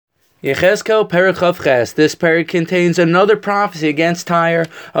Yechezkel Perek. This perek contains another prophecy against Tyre,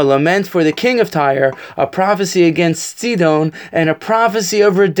 a lament for the king of Tyre, a prophecy against Sidon, and a prophecy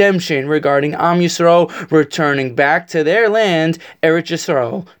of redemption regarding Am Yisrael returning back to their land, Eretz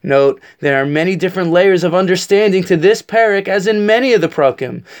Yisrael. Note, there are many different layers of understanding to this perek, as in many of the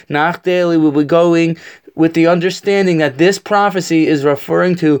prakim. Nach daily will be going with the understanding that this prophecy is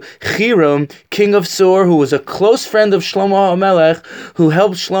referring to Hiram, king of Sur, who was a close friend of Shlomo HaMelech, who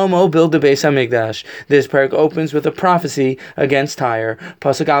helped Shlomo build the Beis HaMikdash. This perek opens with a prophecy against Tyre.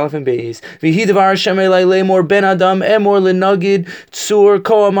 Pasuk Aleph and Beis. V'hi devar Hashem elai lemor ben adam emor lenagid Sur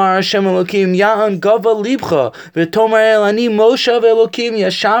ko amar Hashem Elokim ya'an gava libcha v'tomer el ani Moshav Elokim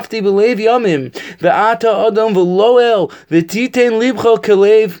yashafti b'lev yamim v'ata adam v'loel v'titen libcha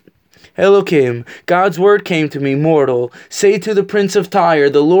kelev Elokim. God's word came to me, mortal. Say to the prince of Tyre,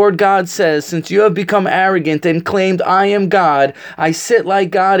 the Lord God says, since you have become arrogant and claimed I am God, I sit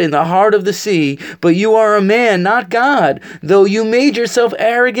like God in the heart of the sea, but you are a man, not God, though you made yourself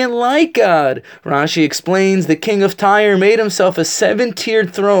arrogant like God. Rashi explains, the king of Tyre made himself a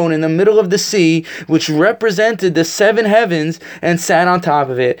 7-tiered throne in the middle of the sea, which represented the 7 heavens, and sat on top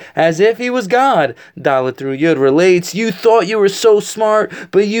of it, as if he was God. Dalet through Yud relates, you thought you were so smart,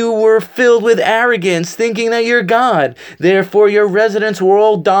 but you were filled with arrogance, thinking that you're God. Therefore your residents will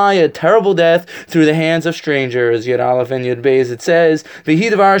all die a terrible death through the hands of strangers. Yud Aleph and Yud Beis, it says, V'hi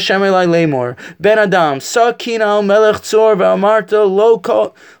devar Hashem elai lemor ben adam sakina al melech tzor v'amarta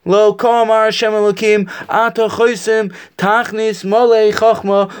lo ko amar Hashem Elokim ata chosim tachnis molei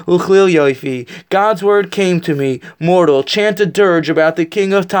chachma uchlil yoifi. God's word came to me, mortal, chant a dirge about the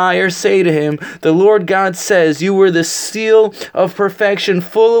king of Tyre. Say to him, the Lord God says, you were the seal of perfection,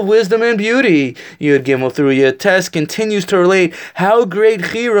 full of wisdom and beauty. Yud Gimel through Yud Tes continues to relate how great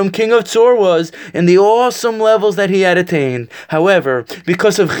Hiram, king of Tzor, was and the awesome levels that he had attained. However,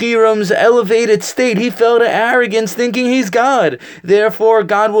 because of Hiram's elevated state, he fell to arrogance, thinking he's God. Therefore,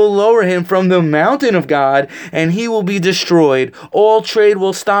 God will lower him from the mountain of God, and he will be destroyed. All trade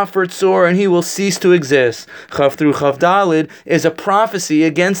will stop for Tzor, and he will cease to exist. Chav through Chav Dalid is a prophecy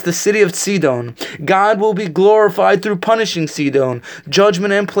against the city of Sidon. God will be glorified through punishing Sidon.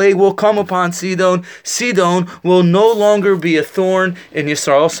 Judgment and plague will come upon Sidon. Sidon will no longer be a thorn in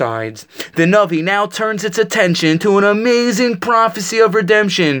Yisrael's sides. The Navi now turns its attention to an amazing prophecy of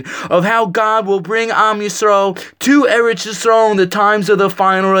redemption, of how God will bring Am Yisrael to Eretz Yisrael in the times of the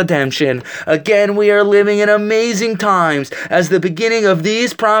final redemption. Again, we are living in amazing times as the beginning of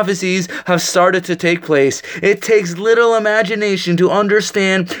these prophecies have started to take place. It takes little imagination to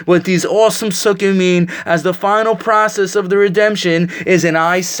understand what these awesome sukkim mean, as the final process of the redemption is an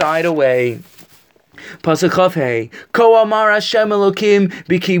eyesight away. Pasuk Chav Hey. Ko amar Hashem Elokim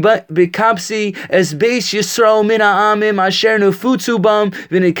b'kabsi es beis Yisrael min ha'amim asher nefutzu bam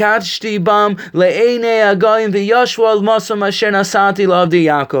v'nikadshti bam le'enei hagayim v'yashvu al masam asher nasati l'avdi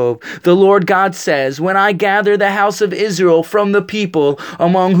Yaakov. The Lord God says, when I gather the house of Israel from the people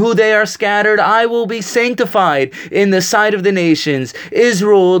among who they are scattered, I will be sanctified in the sight of the nations.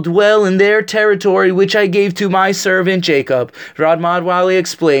 Israel will dwell in their territory which I gave to my servant Jacob. Rad Madwali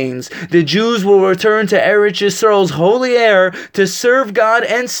explains, the Jews will return to Eretz Yisrael's holy air to serve God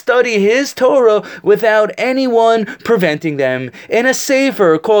and study His Torah without anyone preventing them. In a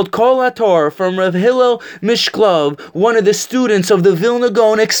sefer called Kol HaTorah from Rav Hillel Mishklov, one of the students of the Vilna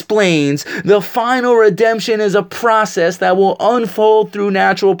Gaon, explains, the final redemption is a process that will unfold through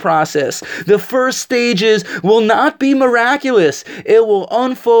natural process. The first stages will not be miraculous. It will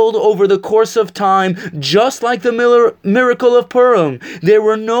unfold over the course of time, just like the miracle of Purim. There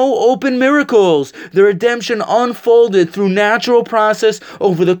were no open miracles. The redemption unfolded through natural process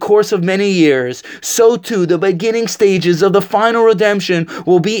over the course of many years. So too, the beginning stages of the final redemption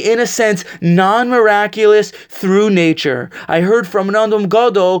will be, in a sense, non-miraculous through nature. I heard from an Adam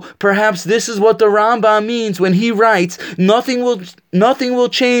Gadol, perhaps this is what the Rambam means when he writes, nothing will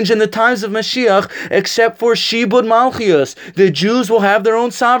change in the times of Mashiach except for Shibud Malchius. The Jews will have their own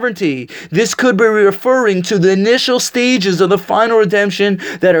sovereignty. This could be referring to the initial stages of the final redemption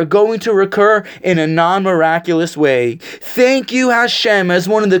that are going to recur in a non-miraculous way. Thank you, Hashem, as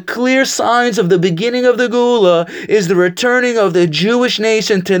one of the clear signs of the beginning of the Geula is the returning of the Jewish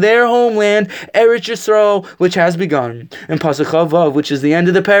nation to their homeland, Eretz Yisrael, which has begun. In Pasuk Chavav, which is the end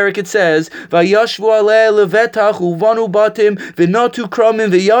of the perek, it says, Vayashvu aleh levetach uvanu batim v'notu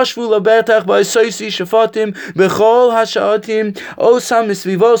kramim v'yashvu lebetach v'asoisi shafatim b'chol hashaatim osam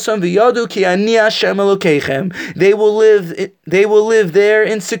misvivosam v'yadu ki ani Hashem Elokeichem. They will live there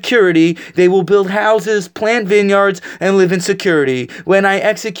in security. They will build houses, plant vineyards, and live in security. When I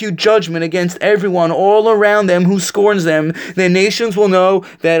execute judgment against everyone all around them who scorns them, the nations will know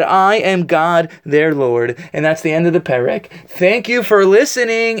that I am God, their Lord. And that's the end of the Perek. Thank you for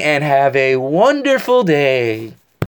listening, and have a wonderful day.